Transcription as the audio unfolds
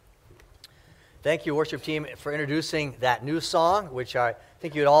Thank you, worship team, for introducing that new song, which I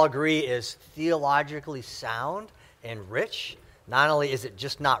think you'd all agree is theologically sound and rich. Not only is it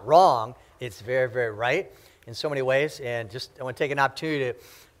just not wrong, it's very, very right in so many ways. And just I want to take an opportunity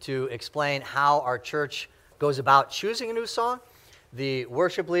to explain how our church goes about choosing a new song. The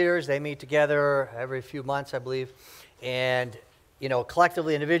worship leaders, they meet together every few months, I believe, and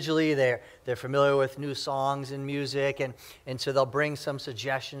collectively, individually, they're familiar with new songs and music, and so they'll bring some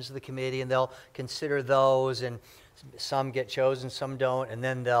suggestions to the committee, and they'll consider those, and some get chosen, some don't, and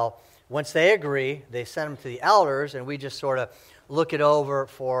then once they agree, they send them to the elders, and we just sort of look it over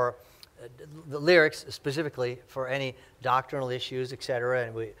for the lyrics, specifically for any doctrinal issues, etc.,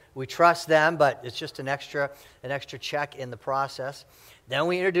 and we trust them, but it's just an extra check in the process. Then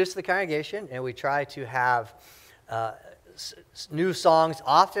we introduce the congregation, and we try to have new songs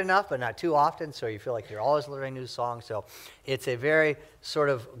often enough, but not too often, so you feel like you're always learning new songs. So it's a very sort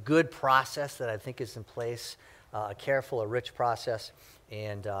of good process that I think is in place, a careful, a rich process,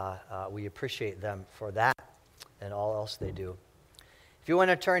 and we appreciate them for that and all else they do. If you want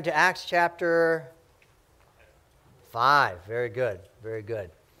to turn to Acts chapter 5, very good, very good.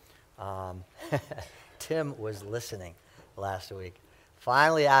 Tim was listening last week.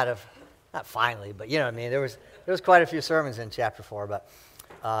 Finally not finally, but you know what I mean, there was quite a few sermons in chapter 4, but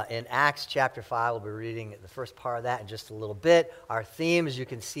in Acts chapter 5, we'll be reading the first part of that in just a little bit. Our theme, as you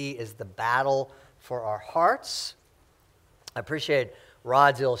can see, is the battle for our hearts. I appreciate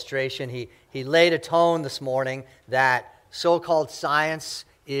Rod's illustration. He laid a tone this morning that so-called science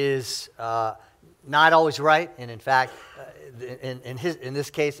is not always right, and in fact, in this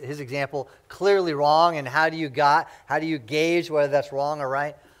case, his example, clearly wrong. And how do you gauge whether that's wrong or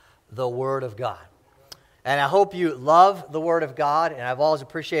right? The Word of God. And I hope you love the Word of God, and I've always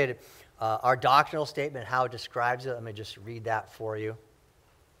appreciated our doctrinal statement, how it describes it. Let me just read that for you.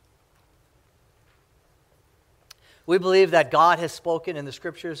 We believe that God has spoken in the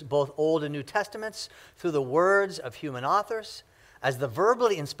Scriptures, both Old and New Testaments, through the words of human authors. As the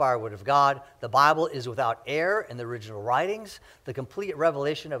verbally inspired Word of God, the Bible is without error in the original writings, the complete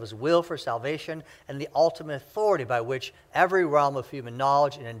revelation of His will for salvation, and the ultimate authority by which every realm of human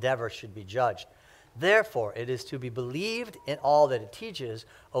knowledge and endeavor should be judged. Therefore, it is to be believed in all that it teaches,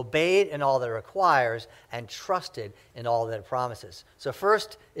 obeyed in all that it requires, and trusted in all that it promises. So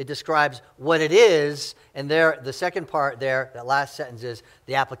first, it describes what it is, and there, the second part there, that last sentence is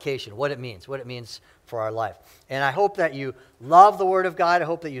the application, what it means for our life. And I hope that you love the Word of God. I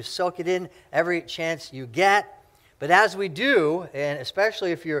hope that you soak it in every chance you get. But as we do, and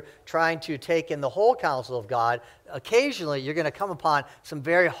especially if you're trying to take in the whole counsel of God, occasionally you're going to come upon some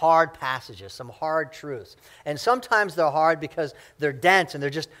very hard passages, some hard truths. And sometimes they're hard because they're dense and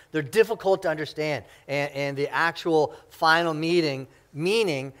they're difficult to understand. And the actual final meaning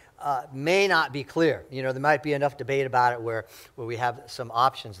may not be clear. There might be enough debate about it where we have some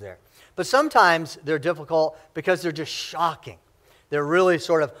options there. But sometimes they're difficult because they're just shocking. They're really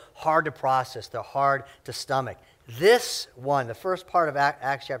sort of hard to process. They're hard to stomach. This one, the first part of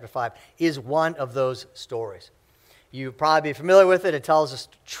Acts chapter 5, is one of those stories. You'll probably be familiar with it. It tells a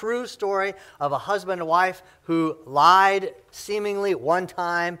true story of a husband and wife who lied seemingly one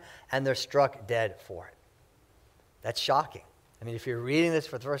time, and they're struck dead for it. That's shocking. I mean, if you're reading this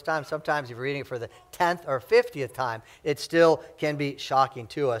for the first time, sometimes if you're reading it for the 10th or 50th time, it still can be shocking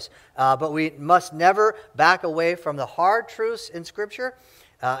to us. But we must never back away from the hard truths in Scripture,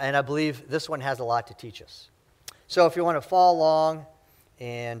 and I believe this one has a lot to teach us. So if you want to follow along,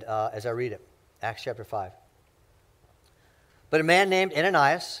 and as I read it, Acts chapter 5. But a man named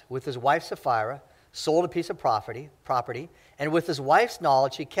Ananias, with his wife Sapphira, sold a piece of property, and with his wife's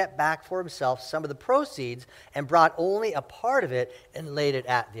knowledge, he kept back for himself some of the proceeds and brought only a part of it and laid it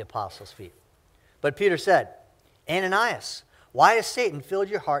at the apostles' feet. But Peter said, Ananias, why has Satan filled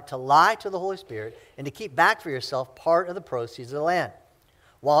your heart to lie to the Holy Spirit and to keep back for yourself part of the proceeds of the land?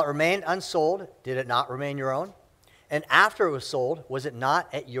 While it remained unsold, did it not remain your own? And after it was sold, was it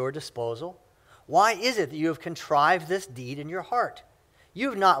not at your disposal? Why is it that you have contrived this deed in your heart? You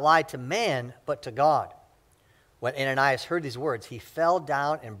have not lied to man, but to God. When Ananias heard these words, he fell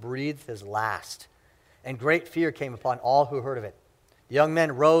down and breathed his last. And great fear came upon all who heard of it. The young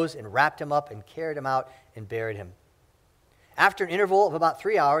men rose and wrapped him up and carried him out and buried him. After an interval of about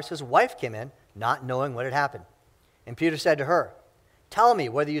 3 hours, his wife came in, not knowing what had happened. And Peter said to her, Tell me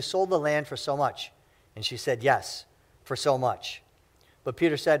whether you sold the land for so much. And she said, Yes, for so much. But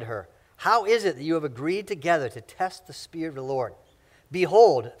Peter said to her, How is it that you have agreed together to test the Spirit of the Lord?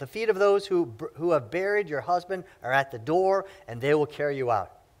 Behold, the feet of those who have buried your husband are at the door, and they will carry you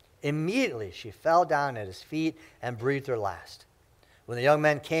out. Immediately she fell down at his feet and breathed her last. When the young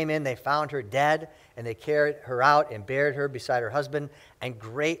men came in, they found her dead, and they carried her out and buried her beside her husband, and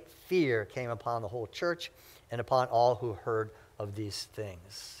great fear came upon the whole church and upon all who heard of these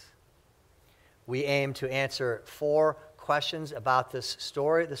things. We aim to answer 4 questions about this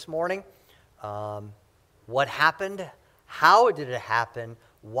story this morning. What happened? How did it happen?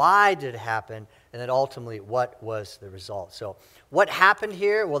 Why did it happen? And then ultimately, what was the result? So what happened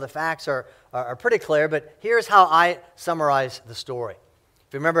here? Well, the facts are pretty clear, but here's how I summarize the story.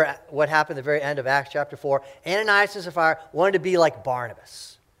 If you remember what happened at the very end of Acts chapter 4, Ananias and Sapphira wanted to be like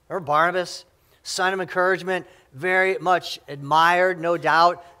Barnabas. Remember Barnabas? Son of encouragement, very much admired, no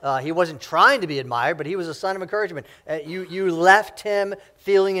doubt. He wasn't trying to be admired, but he was a son of encouragement. You left him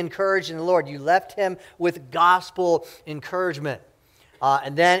feeling encouraged in the Lord. You left him with gospel encouragement.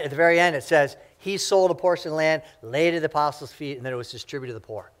 And then at the very end it says, he sold a portion of land, laid it at the apostles' feet, and then it was distributed to the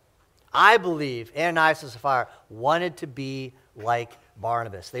poor. I believe Ananias and Sapphira wanted to be like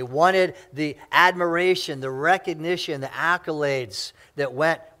Barnabas. They wanted the admiration, the recognition, the accolades that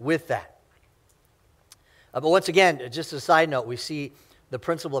went with that. But once again, just as a side note, we see the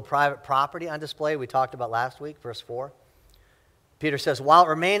principle of private property on display we talked about last week, verse 4. Peter says, while it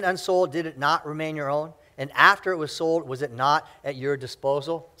remained unsold, did it not remain your own? And after it was sold, was it not at your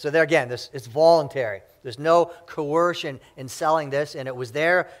disposal? So there again, it's voluntary. There's no coercion in selling this, and it was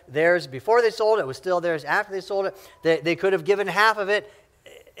theirs before they sold it. It was still theirs after they sold it. They could have given half of it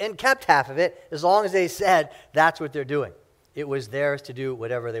and kept half of it as long as they said that's what they're doing. It was theirs to do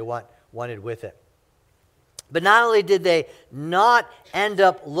whatever they wanted with it. But not only did they not end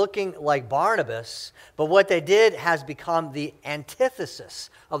up looking like Barnabas, but what they did has become the antithesis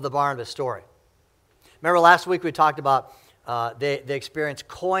of the Barnabas story. Remember last week we talked about they experienced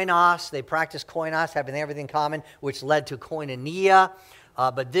koinos. They practiced koinos, having everything common, which led to koinonia.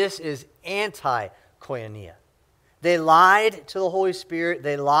 But this is anti-koinonia. They lied to the Holy Spirit.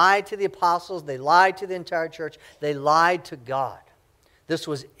 They lied to the apostles. They lied to the entire church. They lied to God. This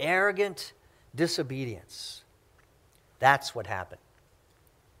was arrogant disobedience. That's what happened.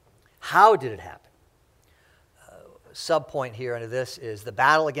 How did it happen? Subpoint here under this is the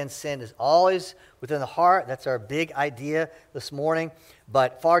battle against sin is always within the heart. That's our big idea this morning.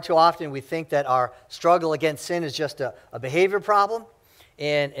 But far too often we think that our struggle against sin is just a behavior problem.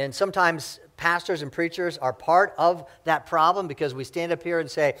 And sometimes pastors and preachers are part of that problem because we stand up here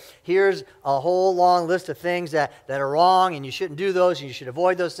and say, here's a whole long list of things that are wrong and you shouldn't do those and you should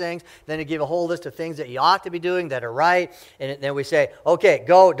avoid those things. Then you give a whole list of things that you ought to be doing that are right. And then we say, okay,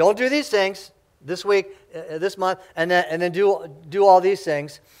 go, don't do these things this week, this month, and then do all these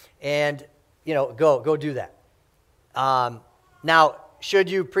things and, go do that. Now, should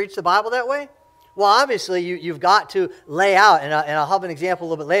you preach the Bible that way? Well, obviously, you've got to lay out, and I'll have an example a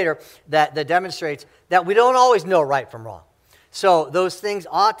little bit later that demonstrates that we don't always know right from wrong. So those things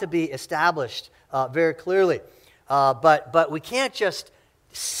ought to be established very clearly. But we can't just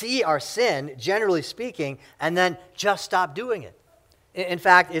see our sin, generally speaking, and then just stop doing it. In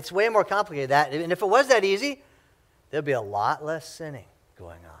fact, it's way more complicated than that. And if it was that easy, there'd be a lot less sinning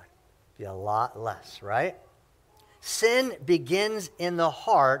going on. Be a lot less, right? Sin begins in the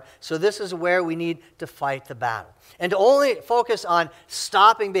heart, so this is where we need to fight the battle. And to only focus on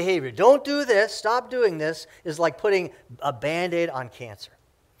stopping behavior, don't do this, stop doing this, is like putting a Band-Aid on cancer.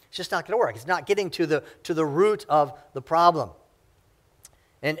 It's just not going to work. It's not getting to the root of the problem.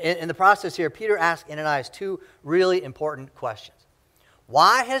 And in the process here, Peter asked Ananias 2 really important questions.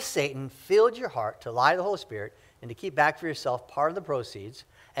 Why has Satan filled your heart to lie to the Holy Spirit and to keep back for yourself part of the proceeds?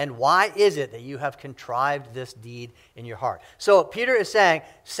 And why is it that you have contrived this deed in your heart? So Peter is saying,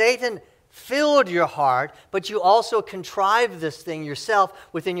 Satan filled your heart, but you also contrived this thing yourself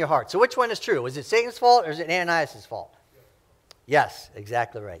within your heart. So which one is true? Is it Satan's fault or is it Ananias' fault? Yes,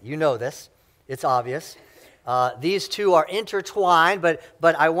 exactly right. You know this. It's obvious. These two are intertwined, but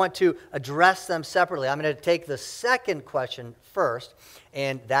I want to address them separately. I'm going to take the second question first,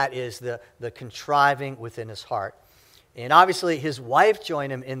 and that is the contriving within his heart. And obviously, his wife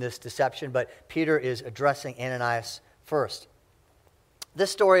joined him in this deception, but Peter is addressing Ananias first. This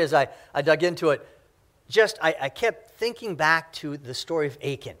story, as I dug into it, I kept thinking back to the story of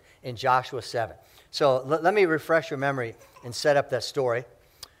Achan in Joshua 7. So let me refresh your memory and set up that story.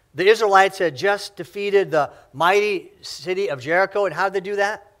 The Israelites had just defeated the mighty city of Jericho, and how did they do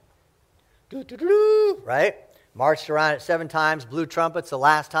that? Right? Marched around it 7 times, blew trumpets the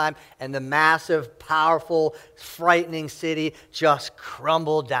last time, and the massive, powerful, frightening city just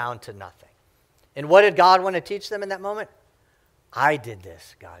crumbled down to nothing. And what did God want to teach them in that moment? I did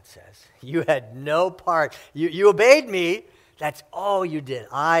this, God says. You had no part. You obeyed me. That's all you did.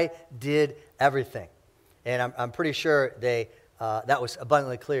 I did everything. And I'm pretty sure they that was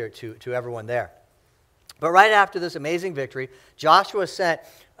abundantly clear to everyone there. But right after this amazing victory, Joshua sent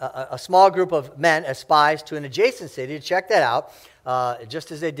a small group of men as spies to an adjacent city to check that out,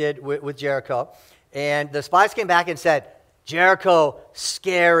 just as they did with Jericho. And the spies came back and said, Jericho,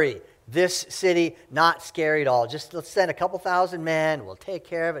 scary. This city, not scary at all. Just let's send a couple thousand men. We'll take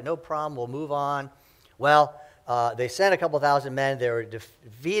care of it. No problem. We'll move on. Well, they sent a couple thousand men. They were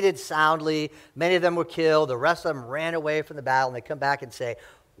defeated soundly. Many of them were killed. The rest of them ran away from the battle. And they come back and say,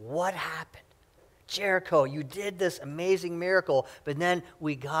 what happened? Jericho, you did this amazing miracle, but then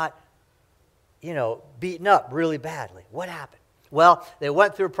we got, beaten up really badly. What happened? Well, they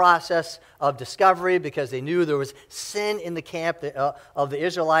went through a process of discovery because they knew there was sin in the camp of the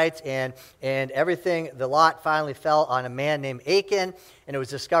Israelites, and everything, the lot finally fell on a man named Achan, and it was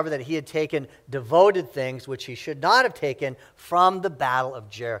discovered that he had taken devoted things which he should not have taken from the battle of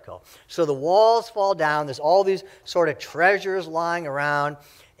Jericho. So the walls fall down. There's all these sort of treasures lying around,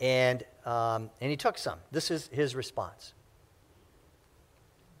 and he took some. This is his response.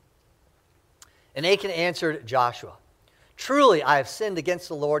 And Achan answered Joshua, truly, I have sinned against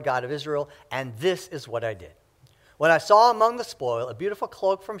the Lord God of Israel, and this is what I did. When I saw among the spoil a beautiful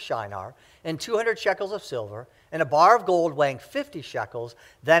cloak from Shinar, and 200 shekels of silver, and a bar of gold weighing 50 shekels,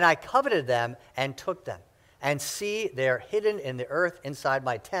 then I coveted them and took them. And see, they are hidden in the earth inside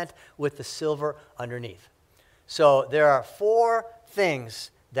my tent with the silver underneath. So there are 4 things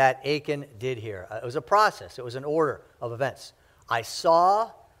that Achan did here. It was a process. It was an order of events. I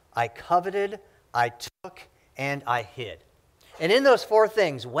saw, I coveted, I took, and I hid. And in those 4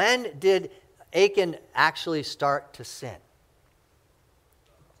 things, when did Achan actually start to sin?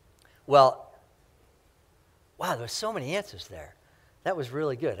 Well, wow, there's so many answers there. That was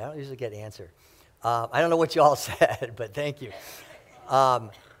really good. I don't usually get an answer. I don't know what you all said, but thank you.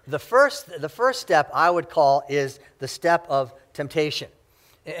 The first step I would call is the step of temptation.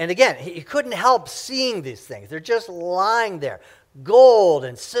 And again, he couldn't help seeing these things. They're just lying there. Gold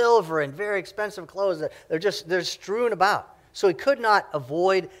and silver and very expensive clothes, they're strewn about. So he could not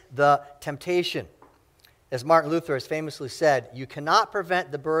avoid the temptation. As Martin Luther has famously said, you cannot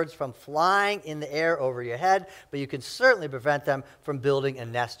prevent the birds from flying in the air over your head, but you can certainly prevent them from building a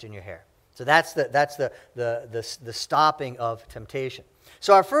nest in your hair. So that's the stopping of temptation.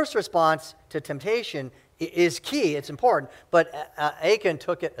 So our first response to temptation is key, it's important, but Achan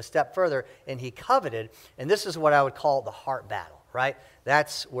took it a step further, and he coveted, and this is what I would call the heart battle, right?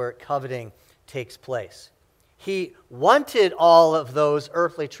 That's where coveting takes place. He wanted all of those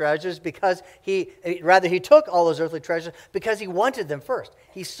earthly treasures because he took all those earthly treasures because he wanted them first.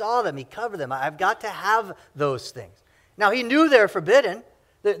 He saw them, he covered them. I've got to have those things. Now, he knew they're forbidden.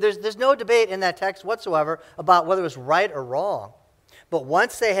 There's no debate in that text whatsoever about whether it was right or wrong. But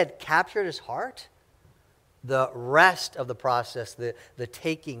once they had captured his heart, the rest of the process, the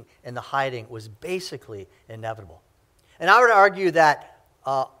taking and the hiding, was basically inevitable. And I would argue that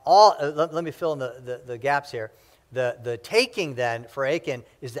let me fill in the gaps here. The taking then for Achan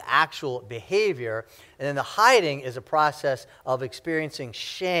is the actual behavior, and then the hiding is a process of experiencing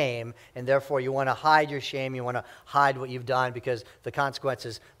shame, and therefore you want to hide your shame, you want to hide what you've done because the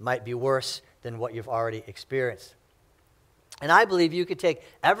consequences might be worse than what you've already experienced. And I believe you could take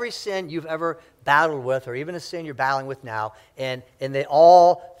every sin you've ever battled with, or even a sin you're battling with now, and they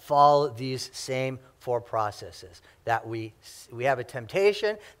all follow these same 4 processes. That we have a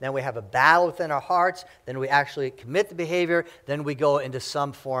temptation, then we have a battle within our hearts, then we actually commit the behavior, then we go into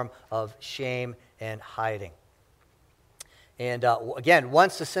some form of shame and hiding. And again,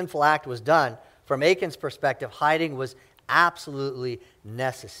 once the sinful act was done, from Achan's perspective, hiding was absolutely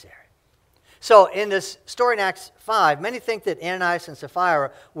necessary. So in this story in Acts 5, many think that Ananias and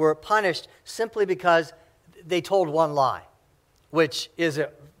Sapphira were punished simply because they told one lie, which is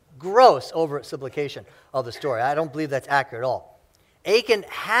a gross oversimplification of the story. I don't believe that's accurate at all. Achan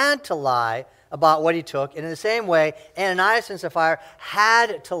had to lie about what he took, and in the same way, Ananias and Sapphira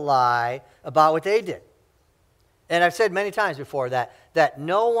had to lie about what they did. And I've said many times before that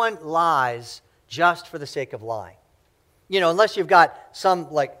no one lies just for the sake of lying. Unless you've got some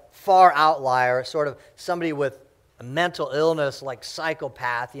far outlier, sort of somebody with a mental illness like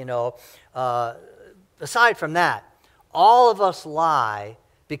psychopath, aside from that, all of us lie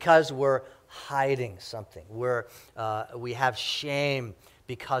because we're hiding something. We have shame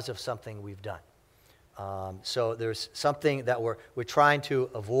because of something we've done. So there's something that we're trying to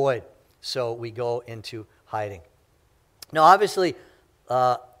avoid, so we go into hiding. Now, obviously,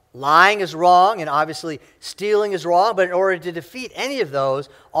 lying is wrong, and obviously stealing is wrong, but in order to defeat any of those,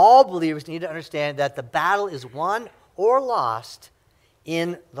 all believers need to understand that the battle is won or lost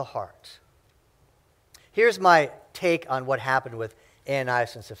in the heart. Here's my take on what happened with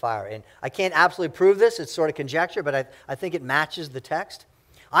Ananias and Sapphira. And I can't absolutely prove this. It's sort of conjecture, but I think it matches the text.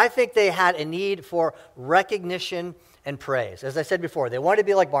 I think they had a need for recognition and praise. As I said before, they wanted to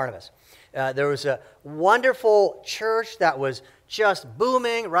be like Barnabas. There was a wonderful church that was just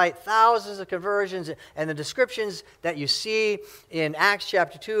booming, right? Thousands of conversions. And the descriptions that you see in Acts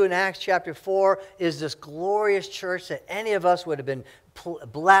chapter 2 and Acts chapter 4 is this glorious church that any of us would have been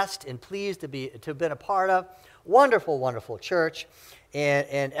blessed and pleased to have been a part of. Wonderful, wonderful church.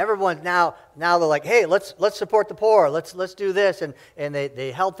 And everyone now they're like, hey, let's support the poor. Let's do this. And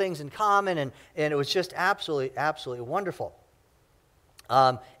they held things in common, and it was just absolutely, absolutely wonderful.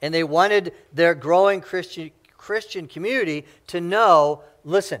 And they wanted their growing Christian community to know,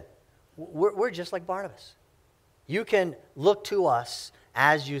 listen, we're just like Barnabas. You can look to us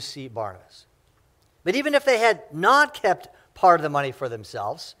as you see Barnabas. But even if they had not kept part of the money for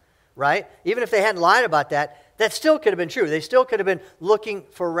themselves, right? Even if they hadn't lied about that, that still could have been true. They still could have been looking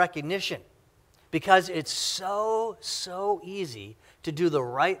for recognition, because it's so easy to do the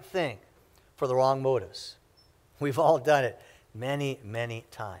right thing for the wrong motives. We've all done it many, many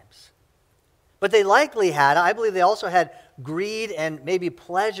times. But they likely had, I believe they also had greed and maybe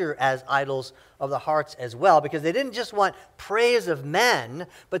pleasure as idols of the hearts as well, because they didn't just want praise of men,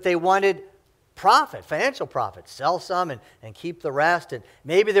 but they wanted profit, financial profit. Sell some and keep the rest. And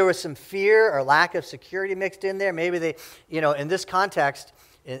maybe there was some fear or lack of security mixed in there. Maybe they, in this context,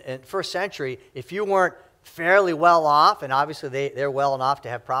 in first century, if you weren't fairly well off, and obviously they're well enough to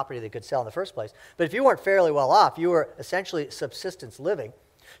have property they could sell in the first place, but if you weren't fairly well off, you were essentially subsistence living.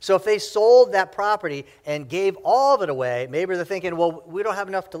 So if they sold that property and gave all of it away, maybe they're thinking, well, we don't have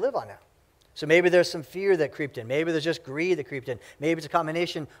enough to live on now. So maybe there's some fear that creeped in. Maybe there's just greed that creeped in. Maybe it's a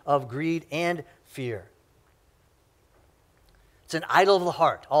combination of greed and fear. It's an idol of the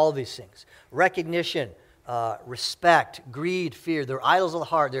heart, all of these things. Recognition, respect, greed, fear. They're idols of the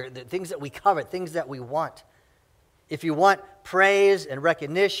heart. They're things that we covet, things that we want. If you want praise and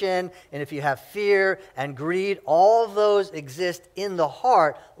recognition, and if you have fear and greed, all of those exist in the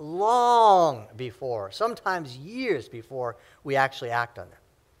heart long before, sometimes years before we actually act on them.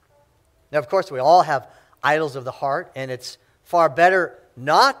 Now, of course, we all have idols of the heart, and it's far better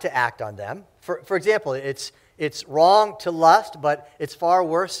not to act on them. For example, it's wrong to lust, but it's far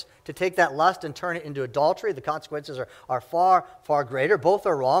worse to take that lust and turn it into adultery. The consequences are far, far greater. Both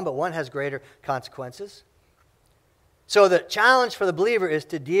are wrong, but one has greater consequences. So the challenge for the believer is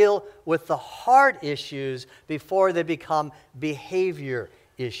to deal with the heart issues before they become behavior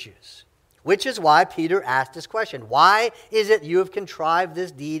issues. Which is why Peter asked this question. Why is it you have contrived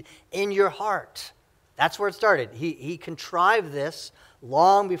this deed in your heart? That's where it started. He contrived this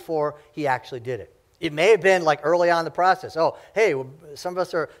long before he actually did it. It may have been like early on in the process. Oh, hey, some of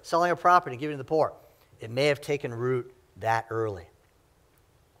us are selling our property and giving to the poor. It may have taken root that early.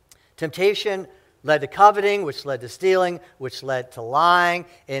 Temptation led to coveting, which led to stealing, which led to lying.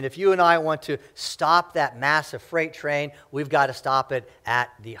 And if you and I want to stop that massive freight train, we've got to stop it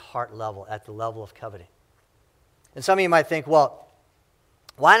at the heart level, at the level of coveting. And some of you might think, well,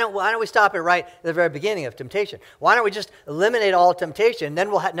 why don't we stop it right at the very beginning of temptation? Why don't we just eliminate all temptation, and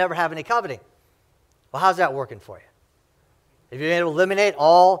then we'll never have any coveting? Well, how's that working for you? Have you been able to eliminate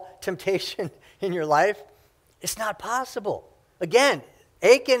all temptation in your life? It's not possible. Again,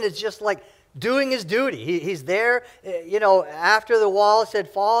 Achan is just like doing his duty. He's there, after the walls had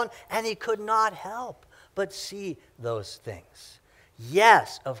fallen, and he could not help but see those things.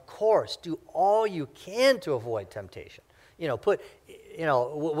 Yes, of course, do all you can to avoid temptation.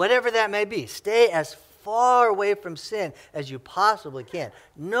 Whatever that may be. Stay as far away from sin as you possibly can.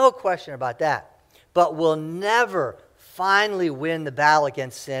 No question about that. But we'll never finally win the battle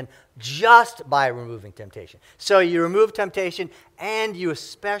against sin just by removing temptation. So you remove temptation, and you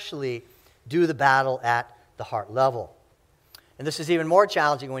especially do the battle at the heart level. And this is even more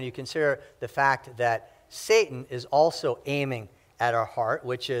challenging when you consider the fact that Satan is also aiming at our heart,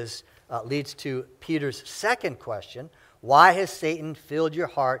 which leads to Peter's second question. Why has Satan filled your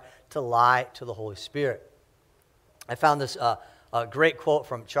heart to lie to the Holy Spirit? I found this a great quote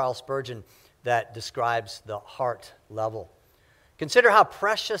from Charles Spurgeon that describes the heart level. Consider how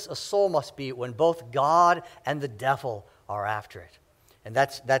precious a soul must be when both God and the devil are after it. And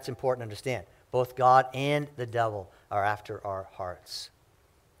that's important to understand. Both God and the devil are after our hearts.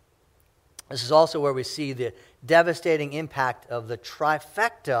 This is also where we see the devastating impact of the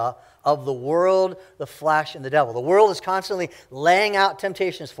trifecta of the world, the flesh, and the devil. The world is constantly laying out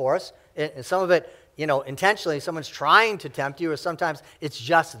temptations for us, and some of it, intentionally, someone's trying to tempt you, or sometimes it's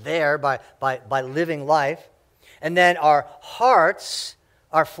just there by living life. And then our hearts,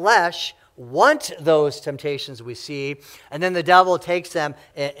 our flesh, want those temptations we see, and then the devil takes them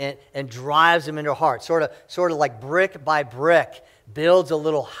and drives them into our heart, sort of like brick by brick, builds a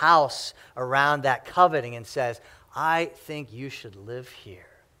little house around that coveting and says, I think you should live here.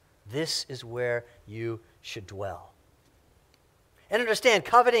 This is where you should dwell. And understand,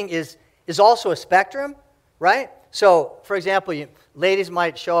 coveting is also a spectrum, right? So, for example, ladies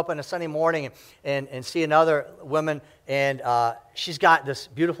might show up on a Sunday morning and see another woman, and she's got this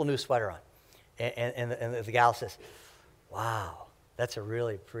beautiful new sweater on. And the gal says, wow, that's a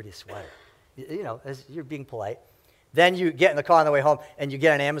really pretty sweater. As you're being polite. Then you get in the car on the way home, and you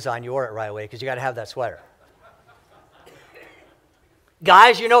get on Amazon, you order it right away, because you got to have that sweater.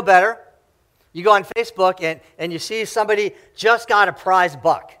 Guys, you know better. You go on Facebook, and you see somebody just got a prize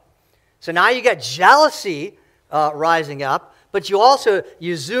buck. So now you got jealousy rising up, but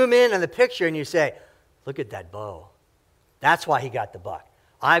you zoom in on the picture and you say, look at that bow. That's why he got the buck.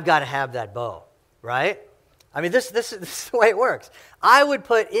 I've got to have that bow, right? I mean, this is the way it works. I would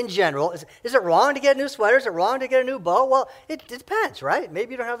put, in general, is it wrong to get a new sweater? Is it wrong to get a new bow? Well, it depends, right?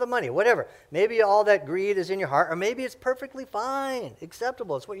 Maybe you don't have the money, whatever. Maybe all that greed is in your heart, or maybe it's perfectly fine,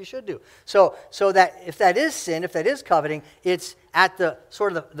 acceptable. It's what you should do. So that if that is sin, if that is coveting, it's at the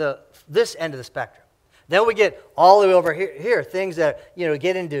sort of this end of the spectrum. Then we get all the way over here, things that,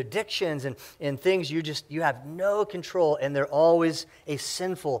 get into addictions and things you have no control, and they're always a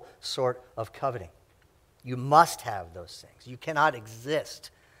sinful sort of coveting. You must have those things. You cannot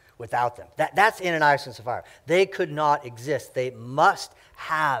exist without them. That's Ananias and Sapphira. They could not exist. They must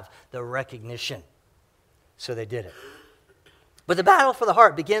have the recognition. So they did it. But the battle for the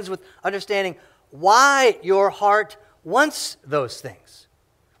heart begins with understanding why your heart wants those things.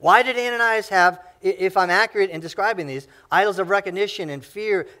 Why did Ananias have, if I'm accurate in describing these, idols of recognition and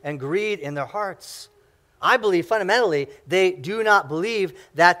fear and greed in their hearts? I believe fundamentally they do not believe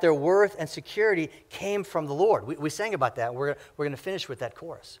that their worth and security came from the Lord. We sang about that. We're going to finish with that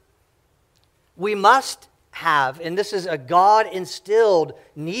chorus. We must have, and this is a God-instilled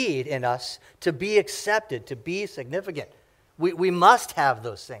need in us to be accepted, to be significant. We must have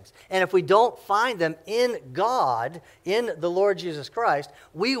those things. And if we don't find them in God, in the Lord Jesus Christ,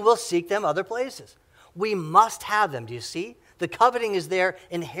 we will seek them other places. We must have them. Do you see? The coveting is there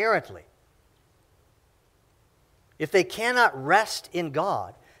inherently. If they cannot rest in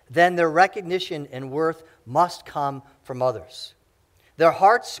God, then their recognition and worth must come from others. Their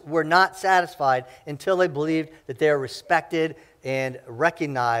hearts were not satisfied until they believed that they are respected and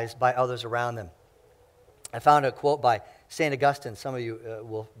recognized by others around them. I found a quote by St. Augustine, some of you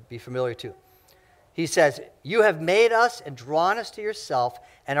will be familiar too. He says, "You have made us and drawn us to yourself,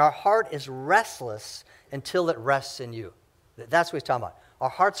 and our heart is restless until it rests in you." That's what he's talking about. Our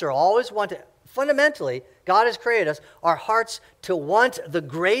hearts are always wanting. Fundamentally, God has created us, our hearts to want the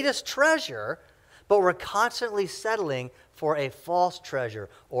greatest treasure, but we're constantly settling for a false treasure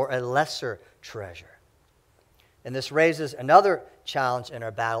or a lesser treasure. And this raises another challenge in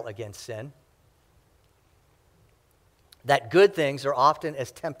our battle against sin, that good things are often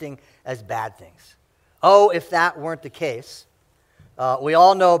as tempting as bad things. Oh, if that weren't the case. We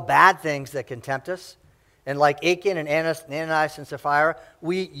all know bad things that can tempt us. And like Achan and Ananias and Sapphira,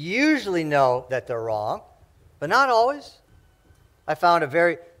 we usually know that they're wrong, but not always. I found a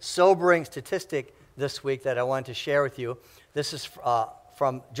very sobering statistic this week that I wanted to share with you. This is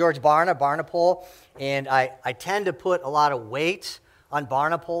from George Barna poll, and I tend to put a lot of weight on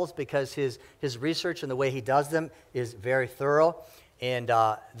Barna polls because his research and the way he does them is very thorough. And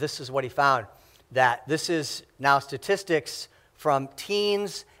this is what he found, that this is now statistics from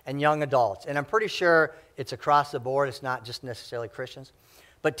teens and young adults. And I'm pretty sure it's across the board. It's not just necessarily Christians.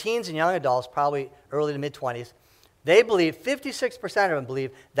 But teens and young adults, probably early to mid-20s, they believe, 56% of them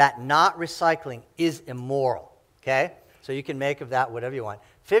believe that not recycling is immoral. Okay? So you can make of that whatever you want.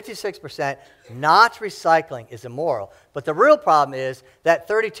 56% not recycling is immoral. But the real problem is that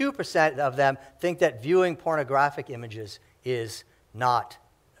 32% of them think that viewing pornographic images is not.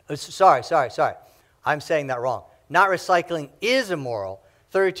 Sorry. I'm saying that wrong. Not recycling is immoral.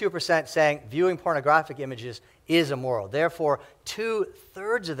 32% saying viewing pornographic images is immoral. Therefore,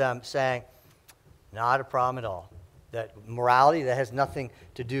 2/3 of them saying not a problem at all. That morality, that has nothing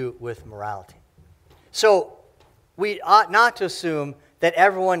to do with morality. So we ought not to assume that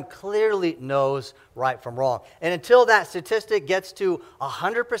everyone clearly knows right from wrong. And until that statistic gets to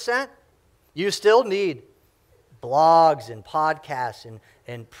 100%, you still need blogs and podcasts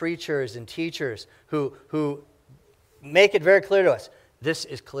and preachers and teachers who make it very clear to us, this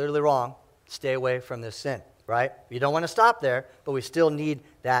is clearly wrong. Stay away from this sin, right? You don't want to stop there, but we still need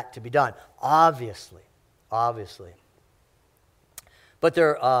that to be done. Obviously. But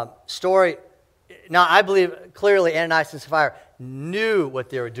their story, now I believe clearly Ananias and Sapphira knew what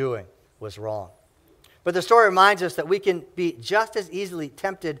they were doing was wrong. But the story reminds us that we can be just as easily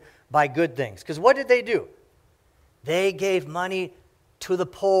tempted by good things. Because what did they do? They gave money to the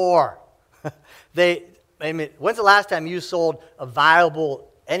poor. When's the last time you sold a valuable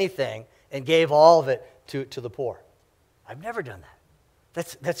anything and gave all of it to the poor? I've never done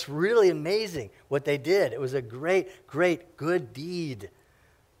that. That's really amazing what they did. It was a great, great, good deed.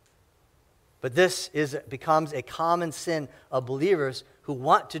 But this becomes a common sin of believers who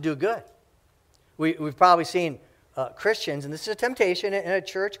want to do good. We've probably seen Christians, and this is a temptation in a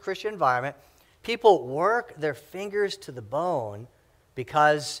church Christian environment, people work their fingers to the bone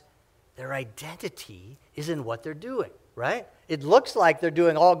because their identity is in what they're doing, right? It looks like they're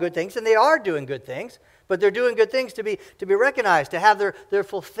doing all good things, and they are doing good things, but they're doing good things to be recognized, to have their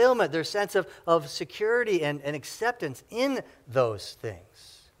fulfillment, their sense of security and acceptance in those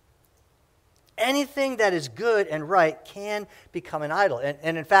things. Anything that is good and right can become an idol.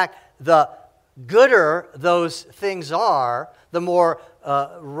 And in fact, the gooder those things are, the more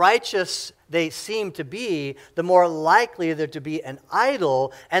righteous they seem to be, the more likely they're to be an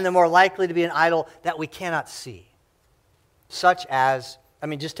idol, and the more likely to be an idol that we cannot see. Such as,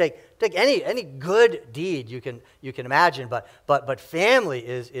 just take any good deed you can imagine, but family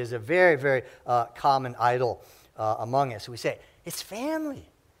is a very, very common idol among us. We say, it's family.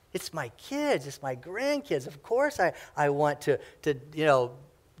 It's my kids. It's my grandkids. Of course I want to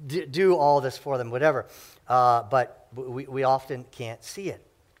do all this for them, whatever. But we often can't see it.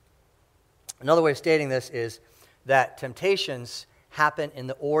 Another way of stating this is that temptations happen in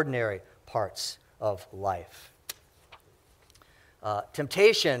the ordinary parts of life.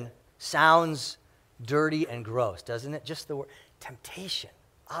 Temptation sounds dirty and gross, doesn't it? Just the word temptation.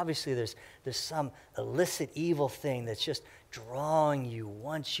 Obviously, there's some illicit evil thing that's just drawing you,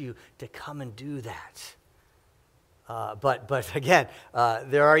 wants you to come and do that. But again,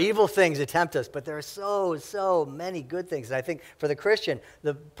 there are evil things that tempt us, but there are so many good things. And I think for the Christian,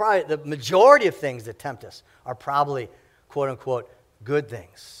 probably the majority of things that tempt us are probably, quote unquote, good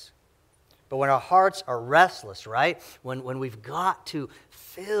things. But when our hearts are restless, right? When we've got to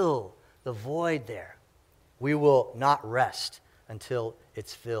fill the void there, we will not rest until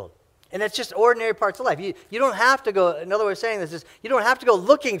it's filled. And it's just ordinary parts of life. You don't have to go, another way of saying this is, you don't have to go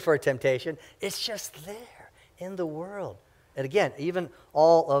looking for a temptation. It's just there in the world. And again, even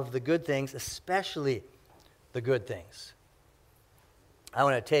all of the good things, especially the good things. I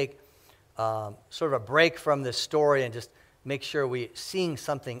want to take sort of a break from this story and just make sure we're seeing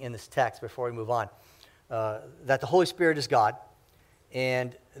something in this text before we move on. That the Holy Spirit is God,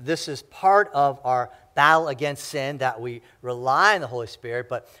 and this is part of our battle against sin, that we rely on the Holy Spirit,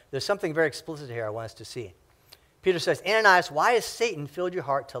 but there's something very explicit here I want us to see. Peter says, Ananias, why has Satan filled your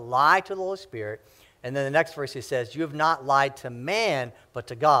heart to lie to the Holy Spirit? And then the next verse he says, you have not lied to man, but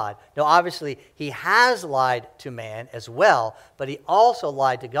to God. Now, obviously, he has lied to man as well, but he also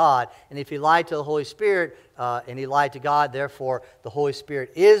lied to God. And if he lied to the Holy Spirit and he lied to God, therefore the Holy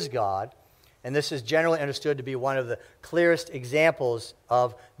Spirit is God. And this is generally understood to be one of the clearest examples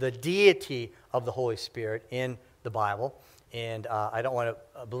of the deity of the Holy Spirit in the Bible. And I don't want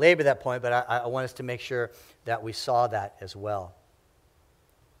to belabor that point, but I want us to make sure that we saw that as well.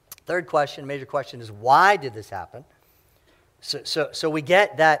 Third question, major question, is why did this happen? So we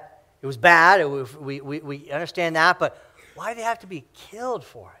get that it was bad, we understand that, but why do they have to be killed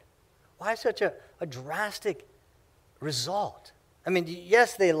for it? Why such a drastic result?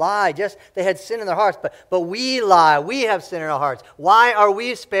 Yes, they lied. Yes, they had sin in their hearts, but we lie. We have sin in our hearts. Why are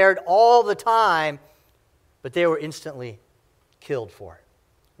we spared all the time, but they were instantly killed for it?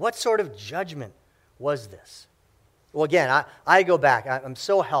 What sort of judgment was this? Well, again, I go back. I'm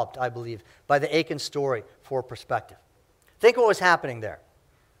so helped, I believe, by the Achan story for perspective. Think what was happening there.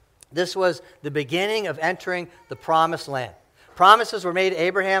 This was the beginning of entering the Promised Land. Promises were made to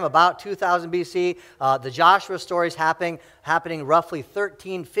Abraham about 2000 BC. The Joshua story is happening roughly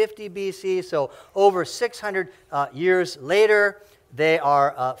 1350 BC, so over 600 years later. They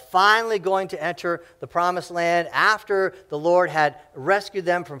are finally going to enter the Promised Land after the Lord had rescued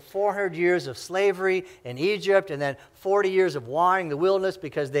them from 400 years of slavery in Egypt and then 40 years of wandering the wilderness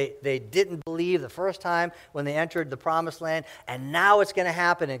because they didn't believe the first time when they entered the Promised Land. And now it's going to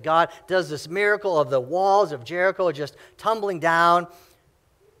happen, and God does this miracle of the walls of Jericho just tumbling down.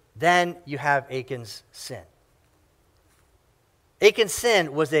 Then you have Achan's sin. Achan's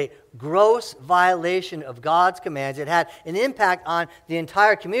sin was a gross violation of God's commands. It had an impact on the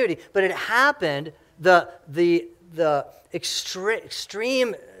entire community, but it happened, the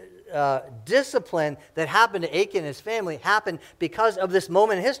extreme discipline that happened to Achan and his family happened because of this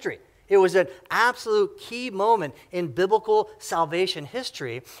moment in history. It was an absolute key moment in biblical salvation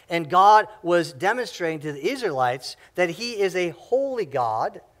history, and God was demonstrating to the Israelites that he is a holy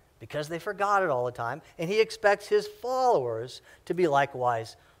God because they forgot it all the time, and he expects his followers to be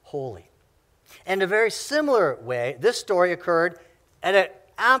likewise holy. And in a very similar way, this story occurred at an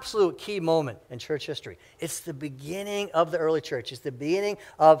absolute key moment in church history. It's the beginning of the early church. It's the beginning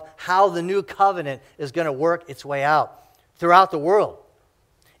of how the new covenant is going to work its way out throughout the world.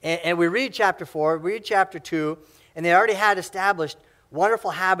 And we read chapter 4, we read chapter 2, and they already had established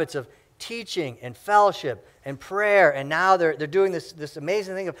wonderful habits of teaching and fellowship and prayer, and now they're doing this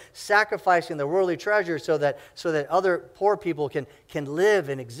amazing thing of sacrificing the worldly treasure so that other poor people can live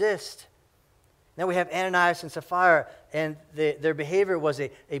and exist. Then we have Ananias and Sapphira, and their behavior was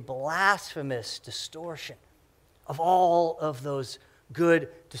a blasphemous distortion of all of those good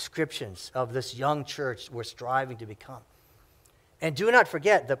descriptions of this young church we're striving to become. And do not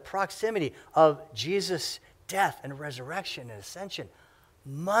forget the proximity of Jesus' death and resurrection and ascension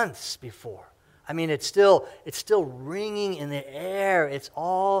months before. I mean, it's still ringing in the air. It's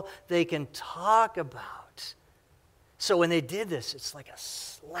all they can talk about. So when they did this, it's like a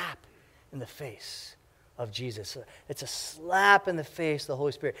slap in the face of Jesus. It's a slap in the face of the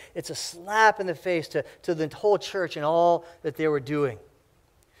Holy Spirit. It's a slap in the face to the whole church and all that they were doing.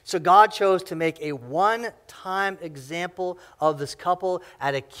 So God chose to make a one-time example of this couple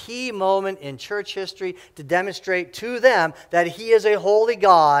at a key moment in church history to demonstrate to them that he is a holy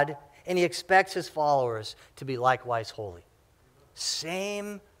God and he expects his followers to be likewise holy.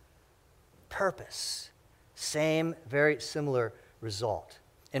 Same purpose, same very similar result.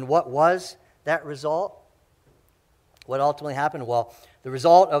 And what was that result? What ultimately happened? Well, the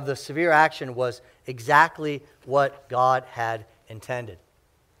result of the severe action was exactly what God had intended.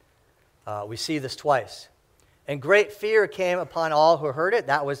 We see this twice. And great fear came upon all who heard it.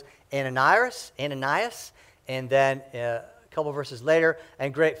 That was Ananias. And then a couple verses later,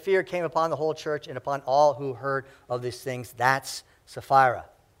 and great fear came upon the whole church and upon all who heard of these things. That's Sapphira.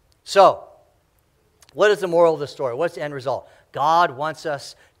 So, what is the moral of the story? What's the end result? God wants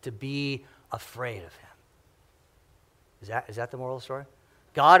us to be afraid of him. Is that the moral of the story?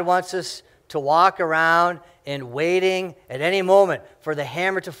 God wants us to walk around and waiting at any moment for the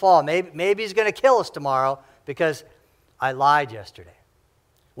hammer to fall. Maybe he's going to kill us tomorrow because I lied yesterday.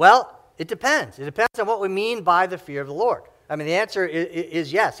 Well, it depends. It depends on what we mean by the fear of the Lord. I mean, the answer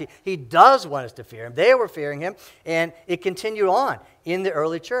is yes. He does want us to fear him. They were fearing him, and it continued on in the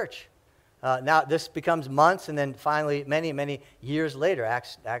early church. Now, this becomes months, and then finally, many, many years later,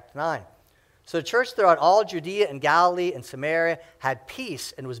 Acts 9. So the church throughout all Judea and Galilee and Samaria had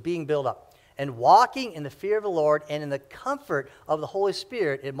peace and was being built up. And walking in the fear of the Lord and in the comfort of the Holy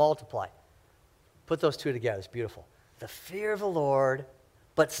Spirit, it multiplied. Put those two together. It's beautiful. The fear of the Lord,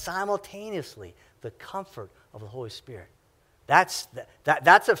 but simultaneously the comfort of the Holy Spirit. That's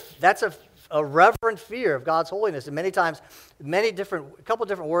a reverent fear of God's holiness. And many times, a couple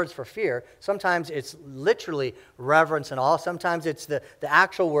different words for fear. Sometimes it's literally reverence and awe. Sometimes it's the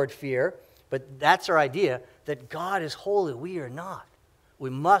actual word fear. But that's our idea, that God is holy. We are not. We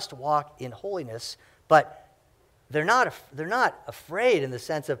must walk in holiness, but they're not afraid in the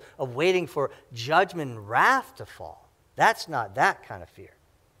sense of waiting for judgment and wrath to fall. That's not that kind of fear.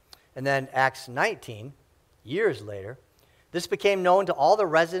 And then Acts 19, years later, this became known to all the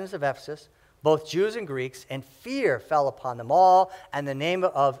residents of Ephesus, both Jews and Greeks, and fear fell upon them all, and the name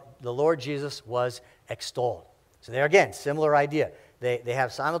of the Lord Jesus was extolled. So there again, similar idea. They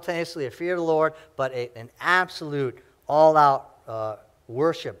have simultaneously a fear of the Lord, but an absolute all-out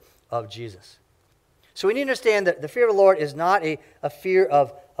worship of Jesus. So we need to understand that the fear of the Lord is not a fear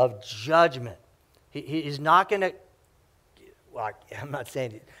of judgment. He's not going to, well, I'm not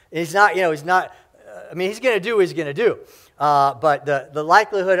saying, he's not, he's not, he's going to do what he's going to do. But the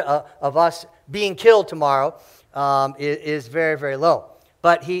likelihood of us being killed tomorrow is very, very low.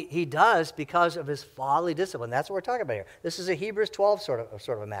 But he does because of his fatherly discipline. That's what we're talking about here. This is a Hebrews 12 sort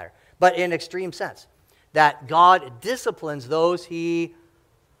of a matter, but in extreme sense. That God disciplines those he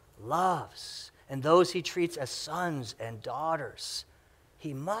loves and those he treats as sons and daughters.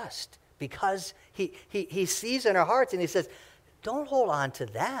 He must, because he sees in our hearts and he says, don't hold on to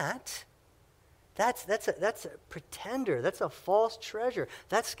that. That's a pretender. That's a false treasure.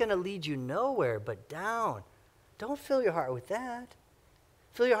 That's going to lead you nowhere but down. Don't fill your heart with that.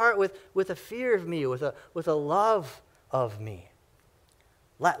 Fill your heart with a fear of me, with a love of me.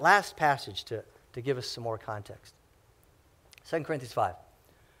 Last passage to give us some more context. 2 Corinthians 5.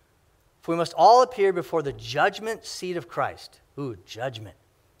 For we must all appear before the judgment seat of Christ. Ooh, judgment.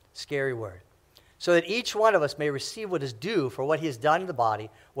 Scary word. So that each one of us may receive what is due for what he has done in the body,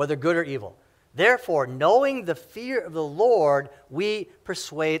 whether good or evil. Therefore, knowing the fear of the Lord, we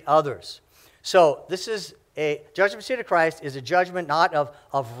persuade others. So this is a judgment seat of Christ is a judgment not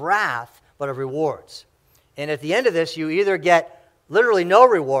of wrath, but of rewards. And at the end of this, you either get literally no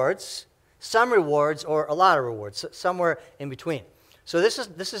rewards, some rewards, or a lot of rewards, somewhere in between. So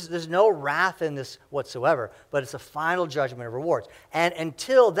there's no wrath in this whatsoever, but it's a final judgment of rewards. And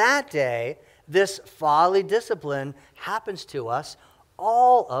until that day, this fatherly discipline happens to us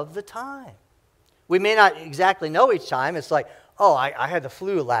all of the time. We may not exactly know each time. It's like, oh, I had the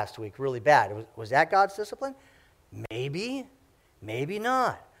flu last week really bad. Was that God's discipline? Maybe, maybe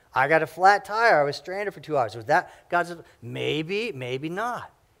not. I got a flat tire. I was stranded for 2 hours. Was that God's discipline? Maybe, maybe not.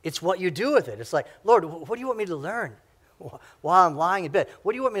 It's what you do with it. It's like, Lord, what do you want me to learn while I'm lying in bed?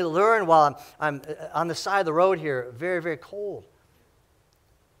 What do you want me to learn while I'm on the side of the road here, very, very cold?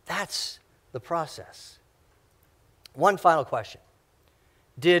 That's the process. One final question.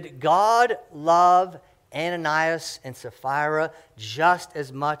 Did God love Ananias and Sapphira just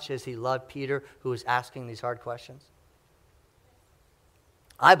as much as he loved Peter, who was asking these hard questions?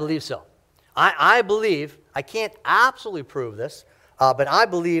 I believe so. I believe, I can't absolutely prove this, but I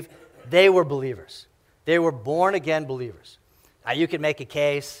believe they were believers. They were born-again believers. Now, you could make a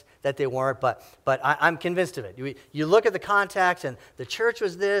case that they weren't, but I'm convinced of it. You look at the context, and the church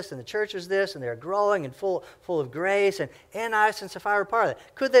was this, and the church was this, and they're growing and full of grace, and Ananias and Sapphira were part of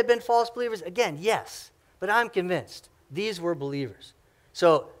that. Could they have been false believers? Again, yes, but I'm convinced these were believers.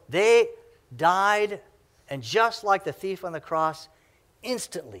 So they died, and just like the thief on the cross,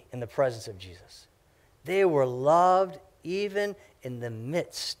 instantly in the presence of Jesus. They were loved even in the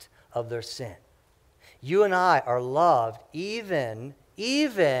midst of their sin. You and I are loved even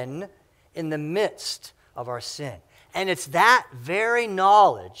in the midst of our sin. And it's that very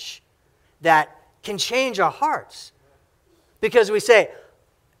knowledge that can change our hearts. Because we say,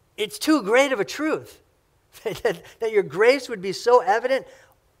 it's too great of a truth that your grace would be so evident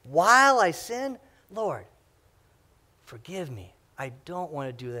while I sin. Lord, forgive me. I don't want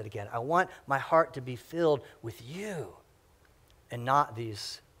to do that again. I want my heart to be filled with you and not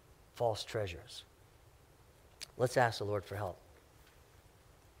these false treasures. Let's ask the Lord for help.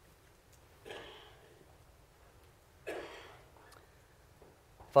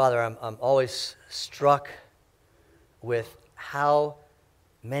 Father, I'm always struck with how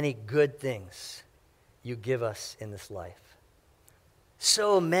many good things you give us in this life.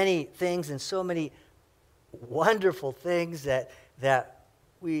 So many things and so many wonderful things that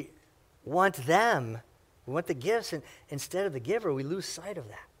we want them. We want the gifts, and instead of the giver, we lose sight of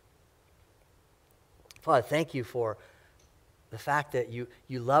that. Father, thank you for the fact that you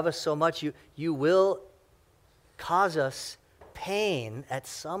love us so much. You will cause us pain at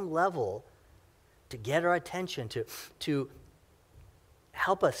some level to get our attention, to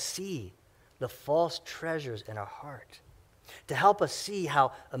help us see the false treasures in our heart, to help us see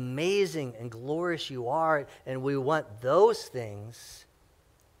how amazing and glorious you are, and we want those things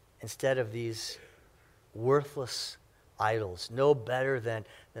instead of these worthless idols, no better than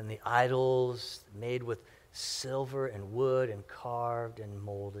the idols made with silver and wood and carved and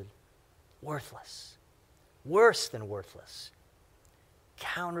molded. Worthless. Worse than worthless.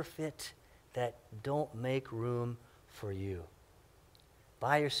 Counterfeit that don't make room for you.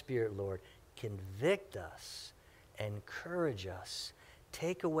 By your Spirit, Lord, convict us, encourage us,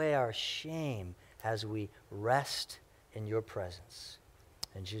 take away our shame as we rest in your presence.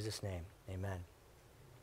 In Jesus' name, amen.